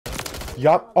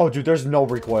Yup. Oh, dude, there's no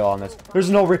recoil on this. There's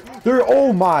no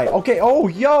oh my. Okay. Oh,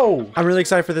 yo. I'm really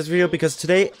excited for this video because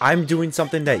today I'm doing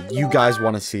something that you guys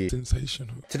want to see.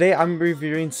 Sensational. Today I'm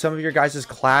reviewing some of your guys'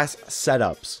 class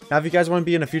setups. Now, if you guys want to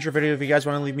be in a future video, if you guys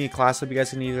want to leave me a class clip, you guys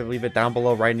can either leave it down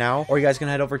below right now, or you guys can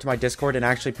head over to my Discord and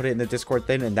actually put it in the Discord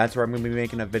thing, and that's where I'm going to be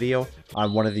making a video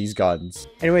on one of these guns.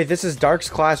 Anyway, this is Dark's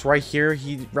class right here.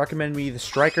 He recommended me the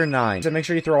Striker 9. So make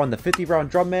sure you throw on the 50 round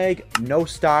drum mag, no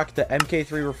stock, the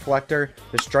MK3 reflector,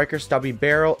 the Striker stubby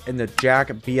barrel, and the Jack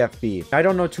BFB. I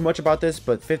don't know too much about this,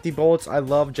 but 50 bullets I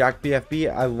love, Jack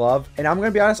BFB I love, and I'm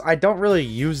gonna be honest, I don't really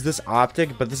use this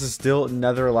optic, but this is still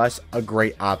nevertheless a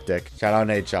great optic. Shout out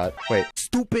Nate Shot. Wait,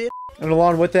 stupid. And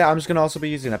along with it, I'm just gonna also be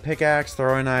using a pickaxe,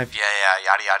 throwing knife, yada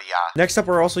yada yada. Next up,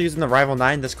 we're also using the Rival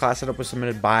 9. This class setup was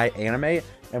submitted by Anime,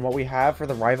 and what we have for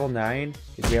the Rival 9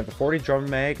 is we have the 40 drum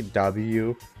mag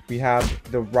W. We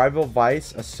have the Rival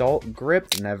Vice Assault Grip.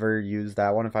 Never used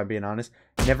that one, if I'm being honest.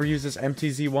 Never used this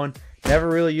MTZ one. Never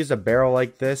really used a barrel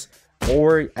like this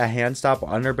or a hand stop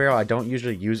under barrel. I don't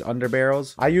usually use under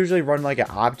barrels. I usually run like an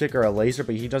optic or a laser,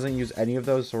 but he doesn't use any of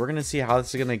those. So we're gonna see how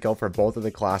this is gonna go for both of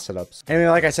the class setups. Anyway,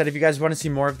 like I said, if you guys want to see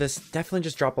more of this, definitely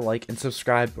just drop a like and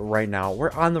subscribe right now.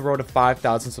 We're on the road to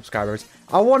 5,000 subscribers.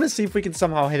 I want to see if we can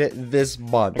somehow hit it this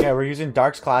month. Okay, we're using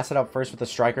Dark's class setup first with the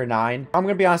Striker 9. I'm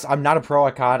gonna be honest, I'm not a pro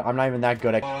at COD. I'm not even that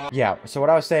good at. Yeah, so what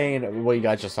I was saying, well, you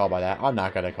guys just saw by that, I'm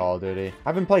not good at Call of Duty. I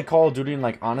haven't played Call of Duty in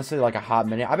like honestly like a hot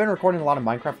minute. I've been recording a lot of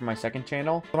Minecraft for my second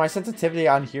channel, so my sensitivity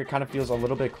on here kind of feels a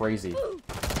little bit crazy.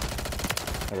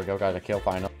 There we go, got a kill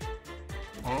final.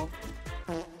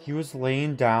 He was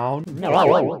laying down.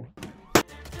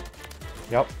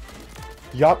 Yep.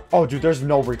 Yup. Oh, dude, there's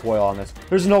no recoil on this.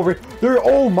 There's no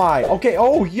oh my. Okay.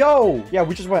 Oh, yo. Yeah,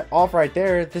 we just went off right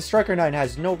there. This Striker 9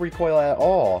 has no recoil at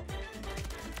all.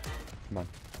 Come on.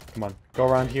 Come on. Go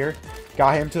around here.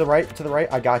 Got him to the right. To the right.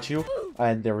 I got you.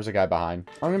 And there was a guy behind.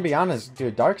 I'm gonna be honest,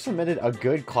 dude. Dark submitted a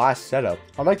good class setup.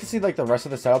 I'd like to see like the rest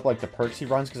of the setup, like the perks he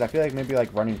runs, because I feel like maybe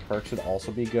like running perks would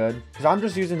also be good. Because I'm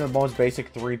just using the most basic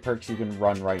 3 perks you can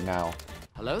run right now.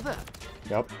 Hello there.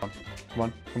 Yep. Come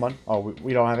on. Come on. Oh,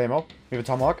 we don't have ammo. We have a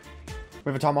tomahawk. We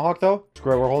have a tomahawk, though.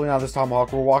 Screw it. We're holding out this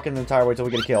tomahawk. We're walking the entire way till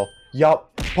we get a kill.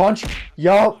 Yup. Punch.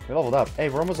 Yup. We leveled up. Hey,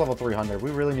 we're almost level 300.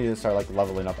 We really need to start, like,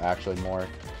 leveling up actually more.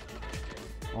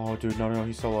 Oh, dude. No, no,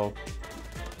 he's so low.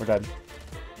 We're dead.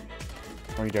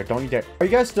 Don't you dare. Don't you dare. Are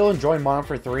you guys still enjoying Modern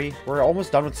Warfare 3? We're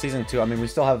almost done with Season 2. I mean, we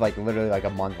still have, like, literally, like, a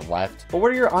month left. But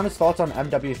what are your honest thoughts on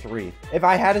MW3? If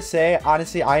I had to say,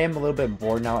 honestly, I am a little bit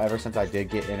bored now ever since I did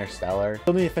get Interstellar.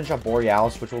 Still need to finish up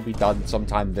Borealis, which will be done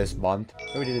sometime this month.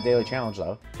 We did a daily challenge,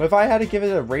 though. But if I had to give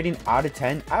it a rating out of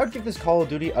 10, I would give this Call of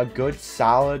Duty a good,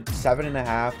 solid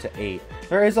 7.5 to 8.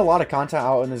 There is a lot of content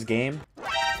out in this game.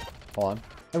 Hold on.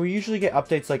 And we usually get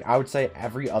updates like I would say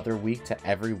every other week to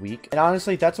every week. And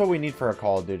honestly, that's what we need for a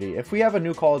Call of Duty. If we have a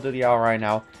new Call of Duty out right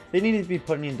now, they need to be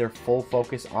putting their full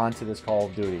focus onto this Call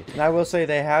of Duty. And I will say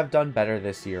they have done better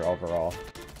this year overall.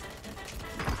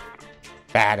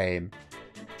 Bad aim.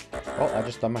 Oh, I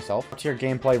just done myself. What's your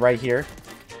gameplay right here?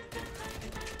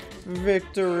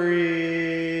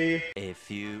 Victory. A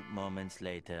few moments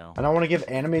later. And I want to give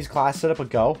Anime's class setup a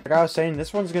go. Like I was saying,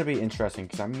 this one's going to be interesting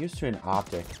because I'm used to an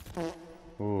optic.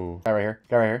 Ooh. Guy right here.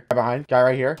 Guy right here. Guy behind. Guy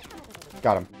right here.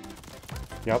 Got him.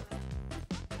 Yep.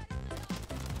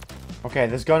 Okay,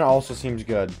 this gun also seems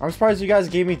good. I'm surprised you guys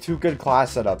gave me 2 good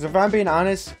class setups. If I'm being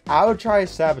honest, I would try to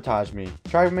sabotage me.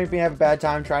 Try to make me have a bad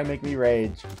time. Try to make me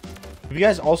rage. If you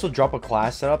guys also drop a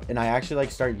class setup and I actually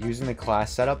like start using the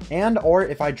class setup, and or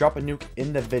if I drop a nuke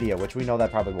in the video, which we know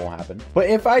that probably won't happen. But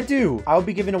if I do, I'll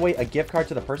be giving away a gift card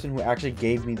to the person who actually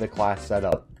gave me the class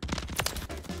setup.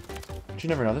 You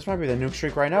never know. This might be the nuke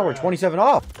streak right now. We're 27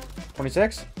 off.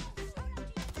 26.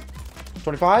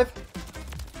 25.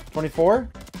 24.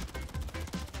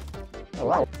 Oh,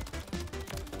 wow.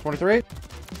 23.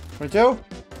 22.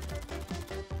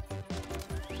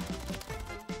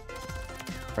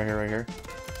 Right here, right here.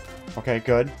 Okay,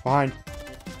 good. Behind.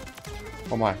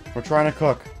 Oh my. We're trying to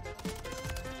cook.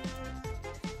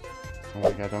 Oh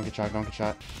my god, don't get shot, don't get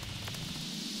shot.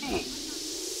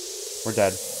 We're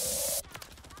dead.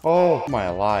 Oh, am I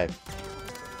alive?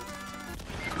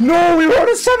 No, we were at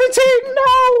a 17!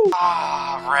 No!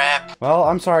 Ah, rip. Well,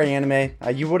 I'm sorry, Anime.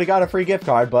 You would have got a free gift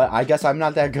card, but I guess I'm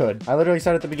not that good. I literally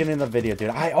said at the beginning of the video, dude.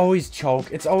 I always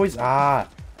choke. It's always,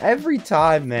 every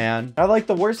time, man. I like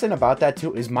the worst thing about that,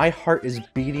 too, is my heart is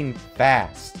beating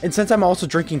fast. And since I'm also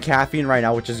drinking caffeine right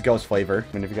now, which is ghost flavor.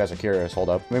 I mean, if you guys are curious, hold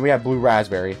up. I mean, we have blue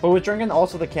raspberry. But with drinking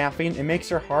also the caffeine, it makes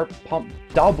your heart pump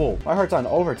double. My heart's on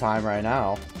overtime right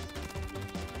now.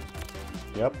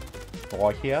 Yep. Oh,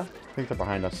 here? I think they're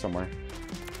behind us somewhere.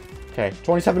 Okay,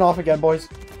 27 off again, boys.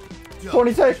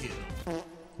 26.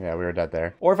 Yeah, we were dead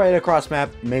there. Or if I hit a cross map,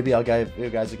 maybe I'll give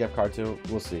you guys a gift card too.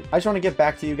 We'll see. I just want to give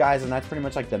back to you guys, and that's pretty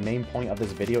much like the main point of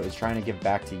this video is trying to give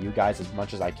back to you guys as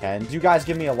much as I can. You guys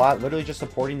give me a lot, literally just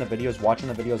supporting the videos, watching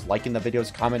the videos, liking the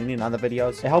videos, commenting on the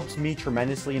videos. It helps me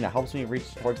tremendously, and it helps me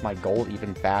reach towards my goal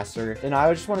even faster. And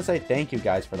I just want to say thank you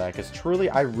guys for that, because truly,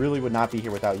 I really would not be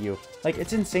here without you. Like,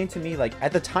 it's insane to me. Like,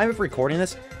 at the time of recording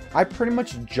this, I pretty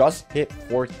much just hit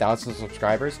 4,000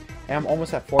 subscribers, and I'm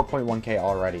almost at 4.1k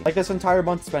already. Like, this entire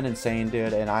month's been insane,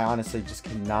 dude, and I honestly just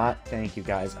cannot thank you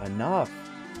guys enough.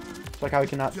 It's like how I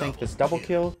cannot thank this double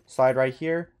kill. Slide right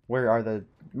here. Where are the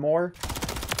more?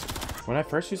 When I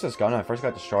first used this gun and I first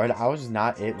got destroyed, I was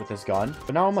not it with this gun.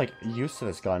 But now I'm, like, used to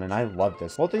this gun, and I love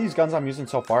this. Both of these guns I'm using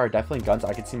so far are definitely guns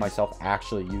I could see myself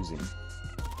actually using.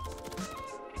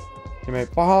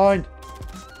 Teammate, behind!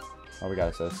 Oh, we got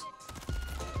assist.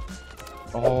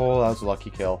 Oh, that was a lucky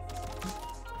kill.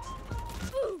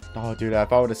 Oh, dude,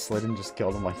 if I would have slid and just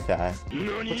killed him like that.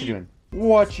 What you doing?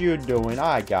 What you doing?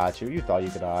 I got you. You thought you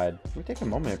could hide. Can we take a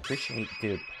moment to appreciate,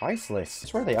 dude, priceless. I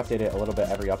swear they update it a little bit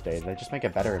every update. They just make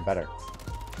it better and better.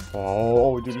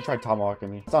 Oh, dude, you tried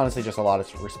tomahawking me. It's honestly just a lot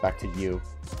of respect to you.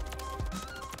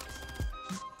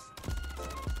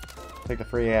 Take the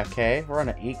free AFK. We're on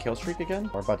an 8 kill streak again.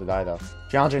 We're about to die, though.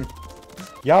 Challenging.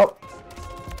 Yup.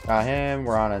 Got him.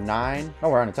 We're on a 9. Oh,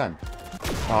 we're on a 10.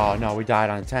 Oh, no. We died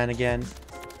on a 10 again.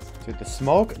 Dude, the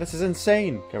smoke. This is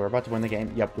insane. Okay, we're about to win the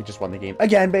game. Yep, we just won the game.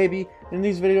 Again, baby. In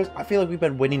these videos, I feel like we've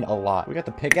been winning a lot. We got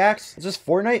the pickaxe. Is this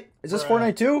Fortnite? Is this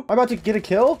Fortnite too? Am I about to get a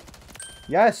kill?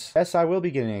 Yes. Yes, I will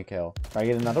be getting a kill. Can I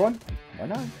get another one? Why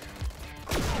not?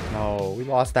 No, we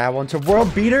lost that one to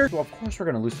World Beater. Well, of course we're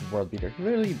going to lose to World Beater. He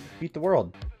literally beat the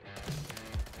world.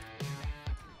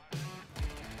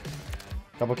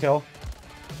 Double kill.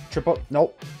 Triple.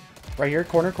 Nope. Right here.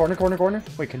 Corner, corner, corner, corner.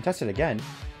 Wait, contested again.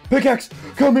 Pickaxe!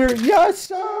 Come here! Yes,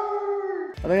 sir!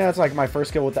 I think that's like my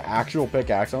first kill with the actual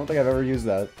pickaxe. I don't think I've ever used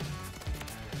that.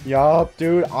 Yup,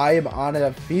 dude. I am on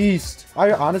a feast.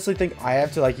 I honestly think I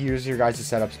have to like use your guys'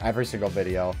 setups every single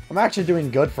video. I'm actually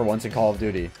doing good for once in Call of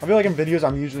Duty. I feel like in videos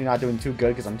I'm usually not doing too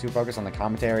good because I'm too focused on the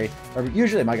commentary. Or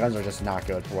usually my guns are just not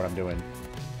good for what I'm doing.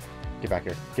 Get back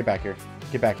here. Get back here.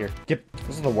 Get back here. This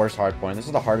is the worst hard point. This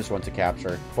is the hardest one to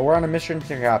capture. But we're on a mission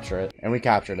to capture it. And we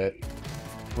captured it.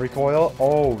 Recoil.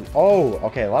 Oh,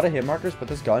 okay. A lot of hit markers, but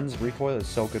this gun's recoil is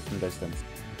so good from distance.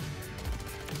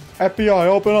 FBI,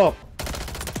 open up.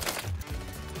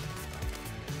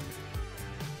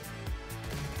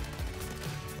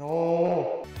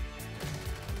 Oh.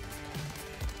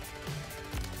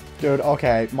 Dude,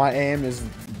 okay. My aim is...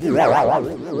 Yep.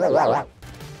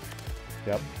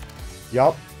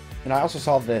 Yup. And I also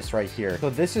saw this right here. So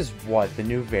this is what? The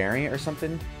new variant or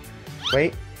something?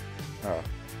 Wait. Oh.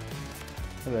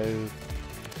 Hello.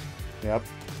 Yep.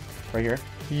 Right here.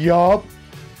 Yup.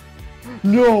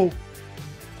 No.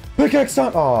 Pickaxe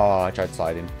on. Oh, I tried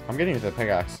sliding. I'm getting into the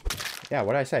pickaxe. Yeah,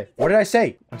 what did I say? What did I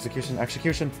say? Execution,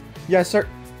 execution. Yes, sir.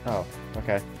 Oh,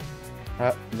 okay.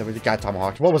 Then we got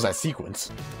tomahawked. What was that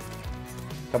sequence?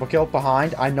 Double kill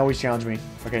behind. I know he's challenged me.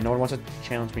 Okay, no one wants to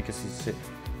challenge me because he's...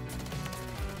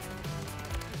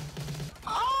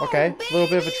 Okay, a little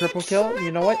bit of a triple kill.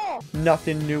 You know what?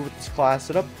 Nothing new with this class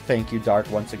setup. Thank you, Dark,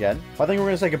 once again. I think we're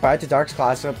going to say goodbye to Dark's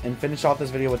class setup and finish off this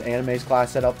video with Anime's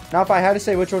class setup. Now, if I had to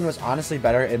say which one was honestly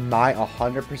better, in my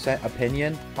 100%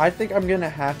 opinion, I think I'm going to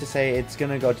have to say it's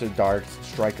going to go to Dark's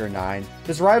Striker 9.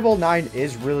 This Rival 9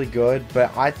 is really good,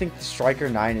 but I think the Striker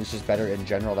 9 is just better in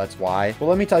general. That's why. But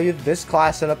let me tell you, this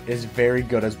class setup is very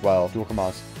good as well. Dual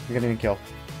commands. You're going to get a kill.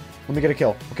 Let me get a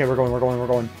kill. Okay, we're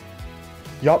going.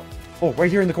 Yup. Oh,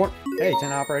 right here in the corner. Hey,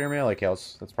 10 operator melee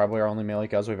kills. That's probably our only melee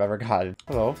kills we've ever gotten.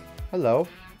 Hello. Hello.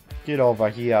 Get over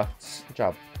here. Good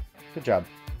job. Good job.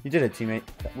 You did it, teammate.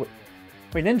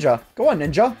 Wait, Ninja. Go on,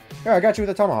 Ninja. Here, I got you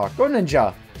with a tomahawk. Go,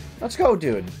 Ninja. Let's go,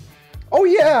 dude. Oh,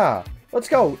 yeah. Let's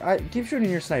go. Keep shooting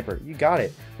your sniper. You got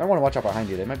it. I want to watch out behind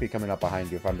you. They might be coming up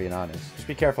behind you, if I'm being honest. Just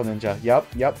be careful, Ninja. Yup.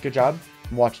 Good job.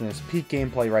 I'm watching this peak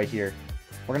gameplay right here.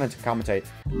 We're gonna commentate.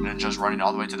 Ninja's running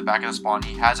all the way to the back of the spawn.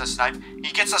 He has a snipe.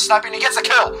 He gets the snipe and he gets the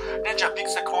kill. Ninja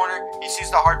peeks the corner. He sees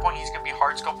the hard point. He's gonna be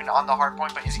hard scoping on the hard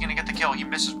point, but is he gonna get the kill? He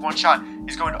misses one shot.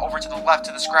 He's going over to the left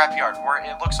to the scrapyard where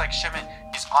it looks like Shimon.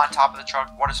 He's on top of the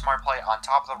truck. What a smart play. On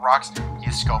top of the rocks. He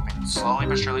is scoping slowly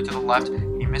but surely to the left.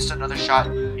 He missed another shot.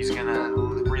 He's gonna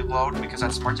reload because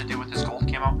that's smart to do with his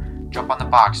gold camo. Jump on the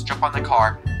box. Jump on the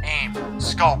car. Aim.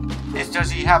 Scope. Does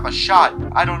he have a shot?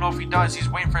 I don't know if he does. He's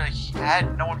waiting for the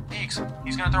head. No one peeks.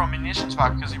 He's going to throw a munitions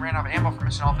box because he ran out of ammo for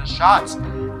missing all of his shots.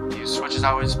 He switches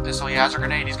out his pistol. He has a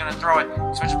grenade. He's going to throw it.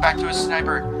 He switches back to his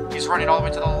sniper. He's running all the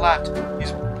way to the left.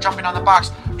 He's jumping on the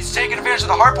box. He's taking advantage of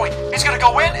the hard point. He's gonna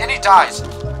go in, and he dies.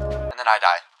 And then I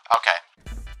die. Okay.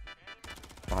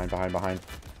 Behind.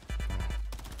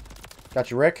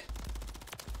 Got you, Rick.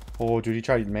 Oh, dude, he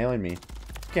tried meleeing me.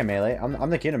 You can't melee. I'm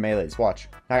the king of melees. Watch.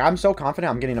 Like, I'm so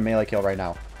confident I'm getting a melee kill right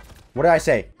now. What did I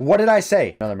say? What did I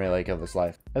say? Another melee kill this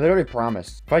life. I literally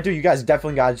promised. If I do, you guys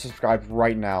definitely gotta subscribe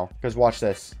right now. Because watch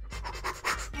this.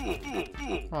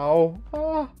 Oh.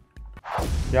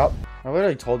 Yep. I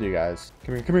literally told you guys.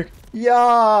 Come here.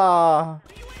 Yeah.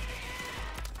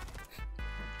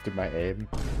 Dude, my aim.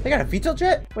 They got a veto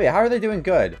jet? Wait, how are they doing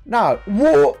good? Nah.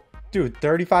 Whoa. Dude,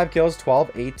 35 kills,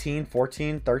 12, 18,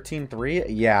 14, 13, 3.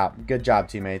 Yeah, good job,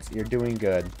 teammates. You're doing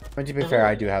good. But to be fair,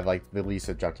 I do have, like, the least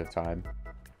objective time.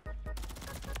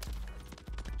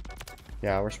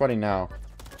 Yeah, we're sweating now.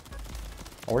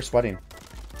 Oh, we're sweating.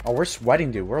 Oh, we're sweating,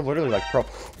 dude. We're literally, like, pro.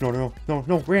 No.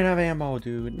 We don't have ammo,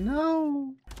 dude.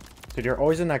 No. Dude, you're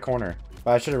always in that corner.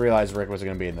 But I should have realized Rick was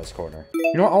going to be in this corner.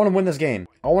 You know what? I want to win this game.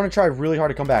 I want to try really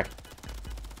hard to come back.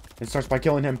 It starts by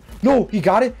killing him. No, he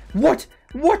got it. What?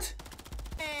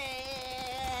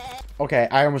 Okay,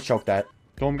 I almost choked that.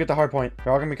 Don't get the hard point.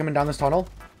 They're all gonna be coming down this tunnel.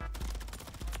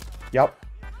 Yep.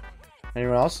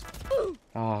 Anyone else?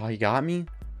 Oh, he got me.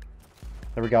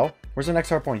 There we go. Where's the next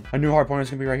hard point? I knew hard point was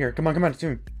gonna be right here. Come on,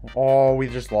 team. Oh, we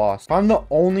just lost. If I'm the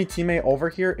only teammate over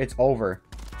here, it's over.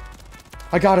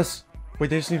 I got us.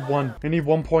 Wait, they just need one. They need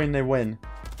 1 point and they win.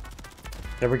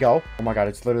 There we go. Oh my god,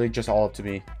 it's literally just all up to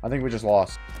me. I think we just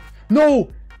lost. No,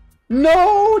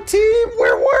 team,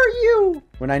 where were you?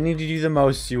 When I needed you the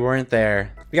most, you weren't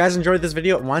there. If you guys enjoyed this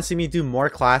video and want to see me do more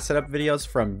class setup videos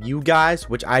from you guys,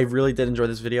 which I really did enjoy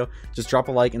this video, just drop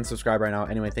a like and subscribe right now.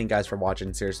 Anyway, thank you guys for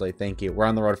watching. Seriously, thank you. We're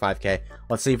on the road to 5K.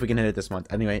 Let's see if we can hit it this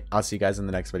month. Anyway, I'll see you guys in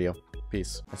the next video.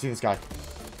 Peace. I see this guy.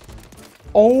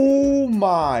 Oh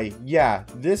my. Yeah,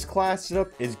 this class setup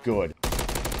is good.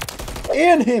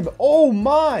 And him. Oh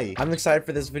my. I'm excited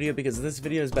for this video because this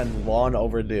video has been long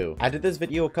overdue. I did this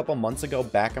video a couple months ago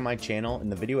back on my channel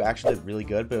and the video actually did really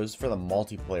good, but it was for the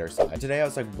multiplayer side. Today I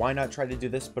was like, why not try to do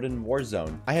this but in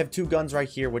Warzone? I have two guns right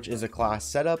here, which is a class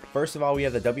setup. First of all, we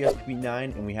have the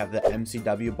WSP9 and we have the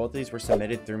MCW. Both of these were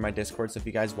submitted through my Discord, so if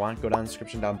you guys want, go down in the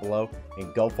description down below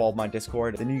and go follow my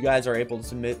Discord. Then you guys are able to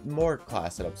submit more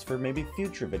class setups for maybe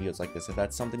future videos like this if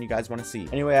that's something you guys want to see.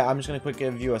 Anyway, I'm just gonna quick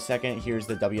give you a second. Here's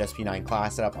the WSP9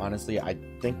 class setup. Honestly, I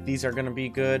think these are going to be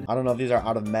good. I don't know if these are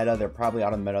out of meta. They're probably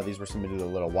out of meta. These were submitted a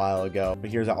little while ago.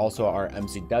 But here's also our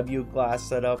MCW class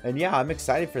setup. And yeah, I'm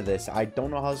excited for this. I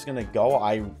don't know how this is going to go.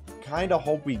 I kind of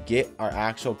hope we get our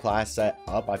actual class set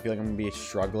up. I feel like I'm going to be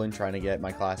struggling trying to get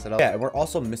my class set up. Yeah, and we're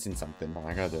also missing something. Oh,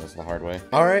 I gotta do this the hard way.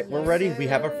 All right, we're ready. We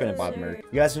have our Finnabob merch.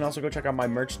 You guys can also go check out my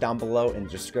merch down below in the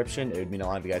description. It would mean a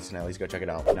lot if you guys can at least go check it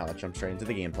out. Now let's jump straight into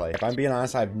the gameplay. If I'm being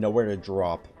honest, I have nowhere to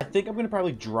drop. I think I'm going to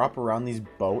probably drop around these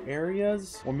boat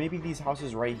areas or maybe these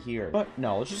houses right here. But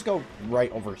no, let's just go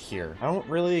right over here. I don't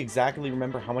really exactly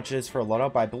remember how much it is for a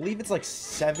loadout, but I believe it's like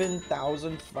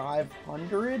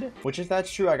 7,500, which if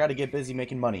that's true, I got to get busy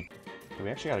making money. We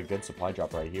actually got a good supply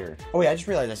drop right here. Oh wait, I just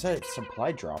realized I said it's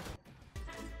supply drop.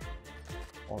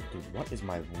 Oh dude, what is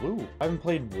my loot? I haven't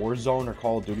played Warzone or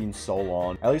Call of Duty in so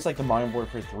long. At least like the mine board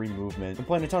for 3 movement. I'm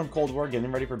playing a ton of Cold War,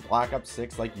 getting ready for Black Ops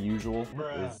 6 like usual.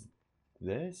 What is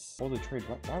this? Hold the trade.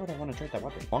 Why would I want to trade that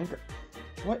weapon? Bunker.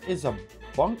 What is a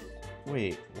bunk?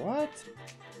 Wait, what?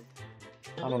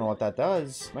 I don't know what that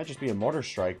does. Might just be a mortar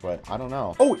strike, but I don't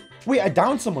know. Oh, wait, I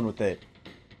downed someone with it.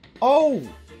 Oh,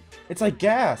 it's like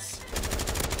gas.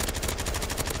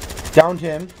 Downed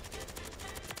him.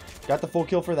 Got the full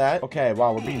kill for that. Okay,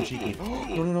 wow, we're being cheeky.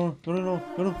 No,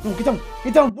 get down.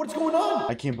 Get down. What's going on?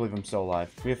 I can't believe I'm still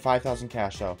alive. We have 5,000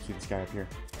 cash, though. See this guy up here.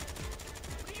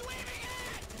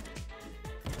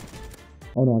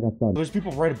 Oh no, I got stunned. There's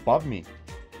people right above me.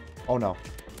 Oh no.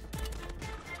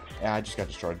 Yeah, I just got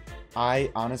destroyed.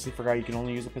 I honestly forgot you can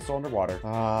only use a pistol underwater.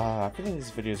 I feel like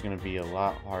this video is going to be a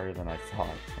lot harder than I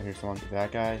thought. I hear someone,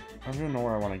 that guy. I don't even know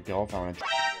where I want to go if I want to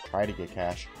try to get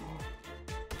cash.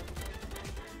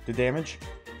 The damage.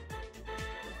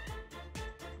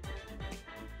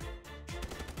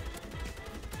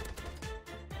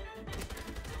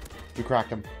 We cracked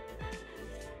him.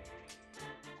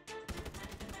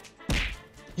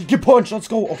 You get punched. Let's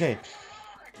go. Okay.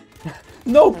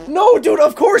 No, dude,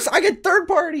 of course I get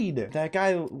third-partied. That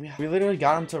guy, we literally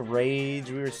got him to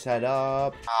rage. We were set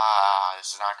up.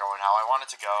 This is not going how I want it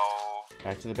to go.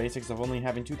 Back to the basics of only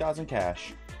having 2,000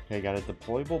 cash. Okay, got a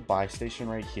deployable buy station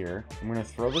right here. I'm gonna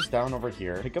throw this down over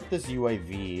here, pick up this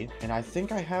UAV, and I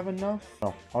think I have enough.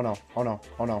 Oh no.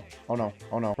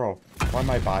 Bro, why am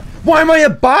I a bot? Why am I a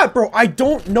bot, bro? I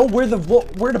don't know where to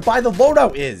buy the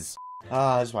loadout is.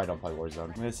 This is why I don't play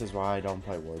Warzone. This is why I don't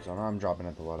play Warzone. I'm dropping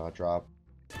at the loadout drop.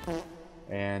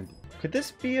 And could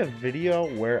this be a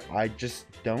video where I just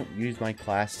don't use my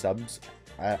class subs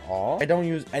at all? I don't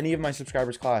use any of my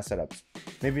subscribers' class setups.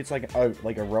 Maybe it's like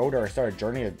a road, or I start a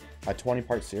journey, a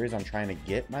 20-part series on trying to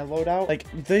get my loadout. Like,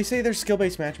 they say there's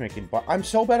skill-based matchmaking, but I'm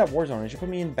so bad at Warzone. They should put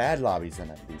me in bad lobbies then,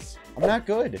 at least. I'm not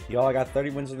good. Y'all, I got 30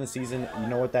 wins in the season. You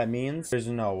know what that means? There's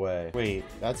no way. Wait,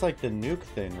 that's like the nuke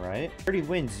thing, right? 30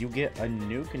 wins, you get a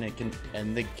nuke and it can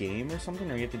end the game or something,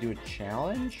 or you have to do a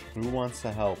challenge? Who wants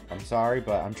to help? I'm sorry,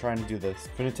 but I'm trying to do this.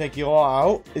 Gonna take you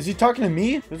all out? Is he talking to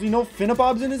me? Does he know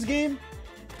Finnabob's in his game?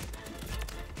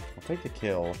 Take the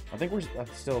kill. I think we're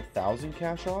still 1,000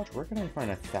 cash off. Where can I find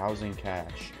 1,000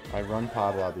 cash? I run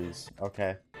pod lobbies.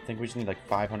 Okay. I think we just need like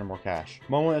 500 more cash.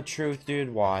 Moment of truth,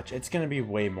 dude. Watch. It's gonna be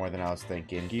way more than I was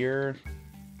thinking. Gear.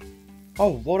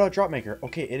 Oh, loadout drop maker.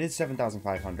 Okay, it is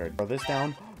 7,500. Throw this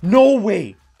down. No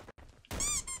way!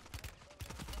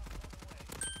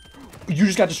 You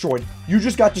just got destroyed. You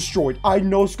just got destroyed. I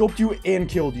no-scoped you and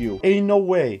killed you. Ain't no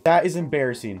way. That is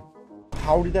embarrassing.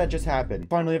 How did that just happen?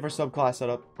 Finally have our subclass set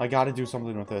up. I gotta do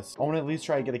something with this. I want to at least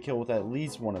try to get a kill with at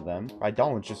least one of them. If I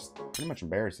don't, it's just pretty much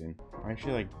embarrassing. I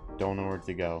actually like don't know where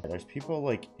to go. There's people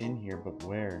like in here, but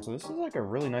where? So this is like a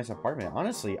really nice apartment.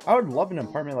 Honestly, I would love an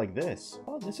apartment like this.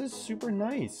 Oh, this is super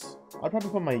nice. I'd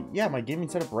probably put my gaming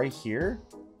setup right here.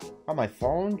 Got my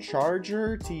phone,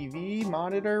 charger, TV,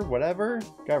 monitor, whatever.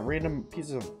 Got random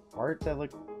pieces of art that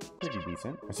look pretty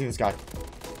decent. I see this guy.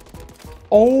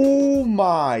 Oh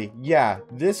my, yeah,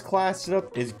 this class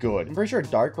setup is good. I'm pretty sure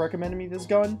Dark recommended me this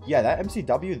gun. Yeah, that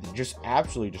MCW just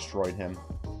absolutely destroyed him.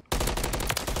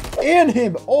 And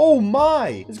him, oh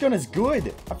my, this gun is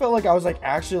good. I felt like I was like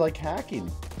actually like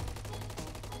hacking.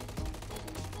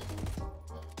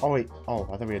 Oh wait, oh,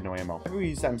 I thought we had no ammo. Maybe we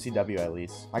use that MCW at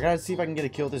least. I gotta see if I can get a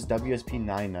kill with this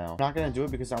WSP-9 now. I'm not gonna do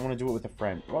it because I want to do it with a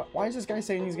friend. Why is this guy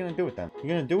saying he's gonna do it then? You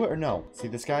gonna do it or no? See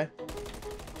this guy?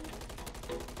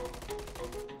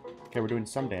 Okay, we're doing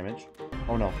some damage.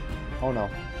 Oh no. Oh no.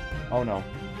 Oh no.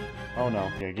 Oh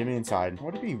no. Yeah, get me inside.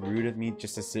 Would it be rude of me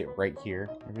just to sit right here?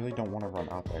 I really don't want to run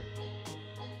out there.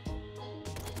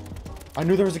 I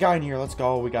knew there was a guy in here. Let's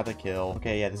go. We got the kill.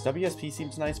 Okay, yeah, this WSP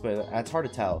seems nice, but it's hard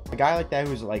to tell. A guy like that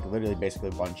who's like literally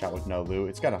basically one shot with no loot,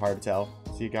 it's kind of hard to tell.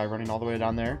 See a guy running all the way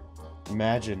down there?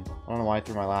 Imagine. I don't know why I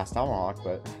threw my last tomahawk,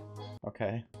 but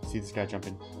okay. See this guy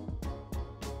jumping.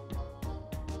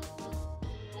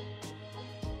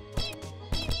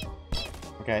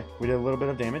 Okay, we did a little bit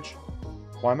of damage.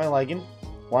 Why am I lagging?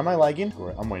 Why am I lagging?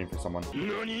 I'm waiting for someone.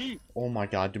 Oh my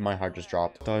god, dude, my heart just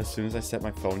dropped. So as soon as I set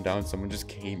my phone down, someone just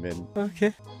came in.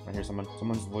 Okay. I hear someone.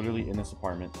 Someone's literally in this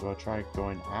apartment. Do I try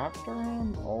going after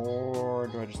him, or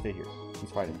do I just stay here?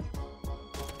 He's fighting me.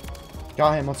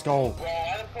 Got him, let's go. Bro,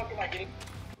 why the fuck am I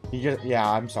getting... Yeah,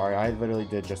 I'm sorry. I literally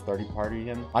did just third-party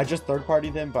him. I just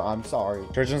third-partied him, but I'm sorry.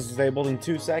 Charging disabled in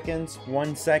 2 seconds,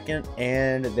 1 second,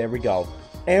 and there we go.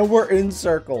 And we're in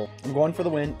circle. I'm going for the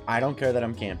win. I don't care that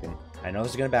I'm camping. I know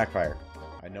this is gonna backfire.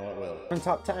 I know it will. I'm in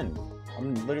top 10.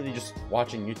 I'm literally just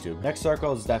watching YouTube. Next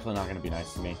circle is definitely not gonna be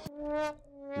nice to me.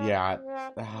 Yeah.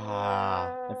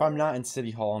 If I'm not in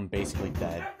City Hall, I'm basically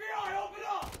dead.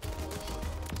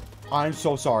 I'm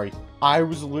so sorry. I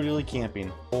was literally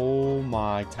camping. Oh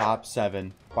my, top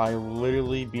 7. By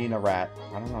literally being a rat.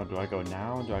 I don't know. Do I go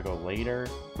now? Do I go later?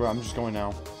 Bro, I'm just going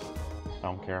now. I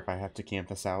don't care if I have to camp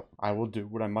this out. I will do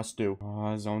what I must do.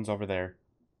 Zone's over there.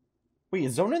 Wait,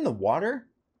 is Zone in the water?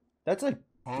 That's like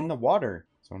in the water.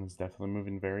 Zone is definitely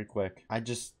moving very quick. I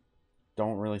just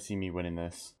don't really see me winning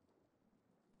this.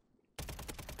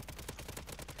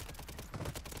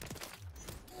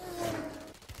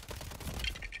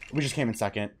 We just came in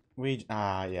second.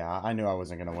 Yeah, I knew I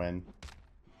wasn't gonna win.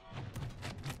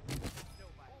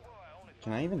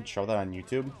 Can I even show that on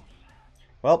YouTube?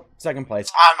 Well, second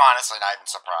place. I'm honestly not even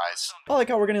surprised. I like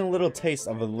how we're getting a little taste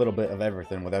of a little bit of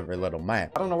everything with every little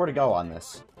map. I don't know where to go on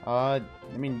this. I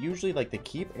mean, usually like the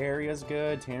keep area is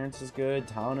good, Terrence is good,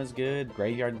 town is good,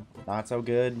 graveyard not so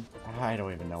good. I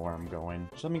don't even know where I'm going.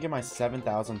 Just let me get my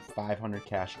 7,500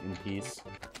 cash in peace.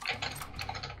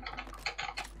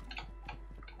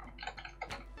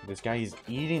 This guy is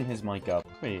eating his mic up.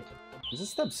 Wait, is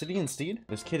this the Obsidian Steed?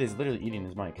 This kid is literally eating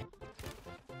his mic.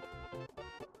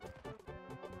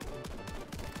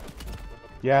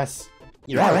 Yes.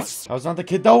 Yes. That was not the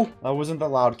kid though. That wasn't the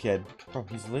loud kid. Bro,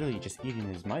 he's literally just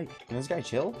eating his mic. Can this guy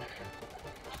chill?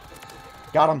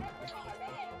 Got him.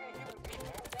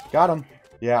 Got him.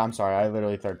 Yeah, I'm sorry. I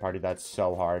literally third party. That's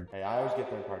so hard. Hey, I always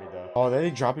get third party though. Oh, are they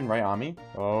dropping right on me?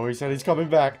 Oh, he said he's coming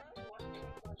back.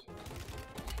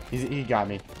 He got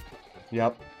me.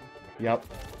 Yep. Yep.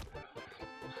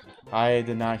 I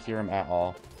did not hear him at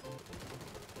all.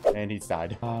 And he's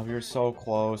died. Oh, we were so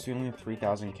close. We only have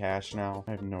 3,000 cash now.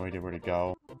 I have no idea where to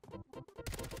go.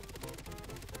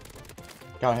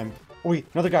 Got him. Oh, wait,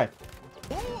 another guy.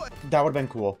 That would have been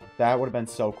cool. That would have been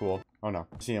so cool. Oh, no.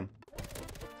 See him.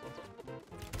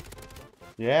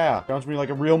 Yeah. Bounce me like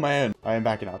a real man. I am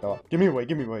backing out, though. Give me away.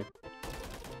 Give me away.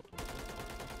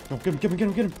 No, get him, get him, get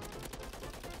him, get him.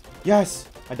 Yes.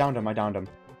 I downed him. I downed him.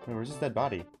 Wait, where's his dead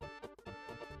body?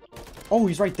 Oh,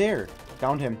 he's right there.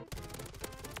 Downed him.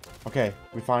 Okay,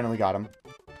 we finally got him.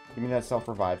 Give me that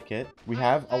self-revive kit. We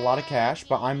have a lot of cash,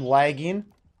 but I'm lagging.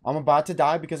 I'm about to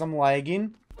die because I'm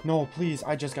lagging. No, please.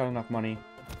 I just got enough money.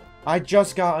 I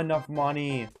just got enough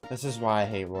money. This is why I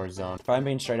hate Warzone. If I'm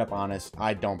being straight up honest,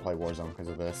 I don't play Warzone because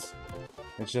of this.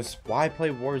 It's just, why play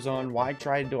Warzone? Why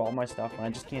try to do all my stuff when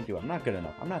I just can't do it? I'm not good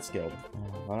enough. I'm not skilled.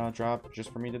 Loadout drop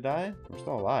just for me to die? We're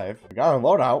still alive. We got a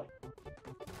loadout.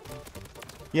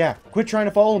 Yeah, quit trying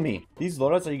to follow me. These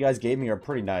loadouts that you guys gave me are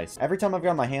pretty nice. Every time I've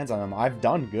got my hands on them, I've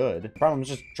done good. The problem is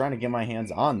just trying to get my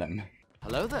hands on them.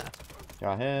 Hello there.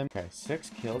 Got him. Okay, 6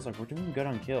 kills. Like, we're doing good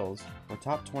on kills. We're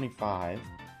top 25.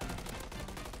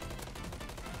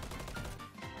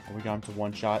 Oh, we got him to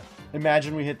 1 shot.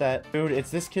 Imagine we hit that. Dude,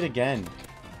 it's this kid again.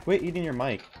 Quit eating your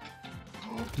mic.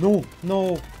 No,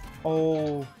 no.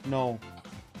 Oh, no.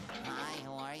 Hi,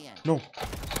 how are you? No.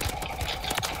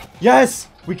 Yes!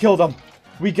 We killed him.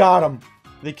 We got him.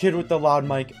 The kid with the loud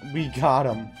mic. We got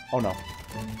him. Oh, no.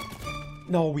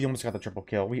 No, we almost got the triple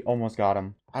kill. We almost got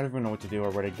him. I don't even know what to do or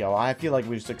where to go. I feel like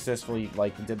we've successfully,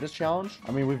 like, did this challenge.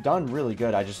 I mean, we've done really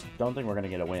good. I just don't think we're going to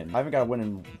get a win. I haven't got a win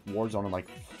in Warzone in, like,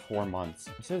 4 months.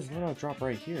 It says loadout drop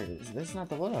right here. This is not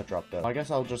the loadout drop, though. I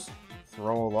guess I'll just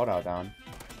throw a loadout down.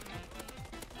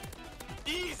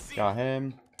 Easy. Got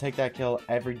him. Take that kill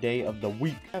every day of the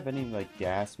week. Have any, like,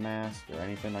 gas mask or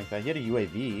anything like that? He had a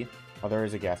UAV. Oh, there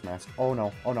is a gas mask. Oh,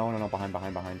 no. Oh, no, no, no. Behind,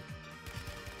 behind, behind.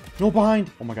 No,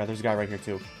 behind. Oh, my God. There's a guy right here,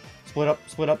 too. Split up,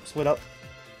 split up, split up.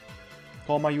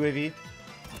 Call my UAV.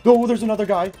 No, there's another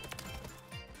guy.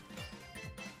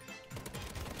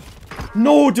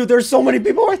 No, dude. There's so many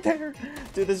people right there.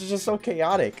 Dude, this is just so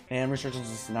chaotic. And restrictions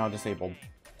is now disabled.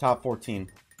 Top 14.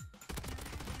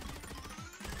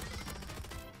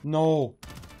 No.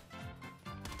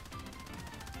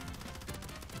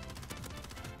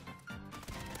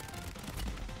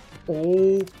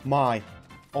 Oh my.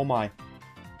 Oh my.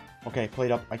 Okay, played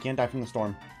up. I can't die from the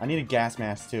storm. I need a gas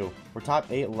mask too. We're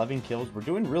top 8, 11 kills. We're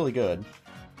doing really good.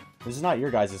 This is not your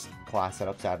guys' class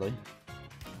setup, sadly.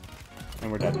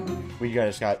 And we're dead. We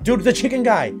guys got... Dude, the chicken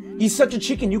guy! He's such a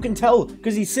chicken, you can tell,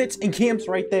 because he sits and camps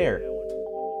right there.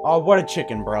 Oh, what a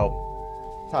chicken,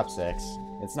 bro. Top 6.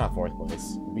 It's not 4th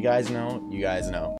place. If you guys know, you guys know.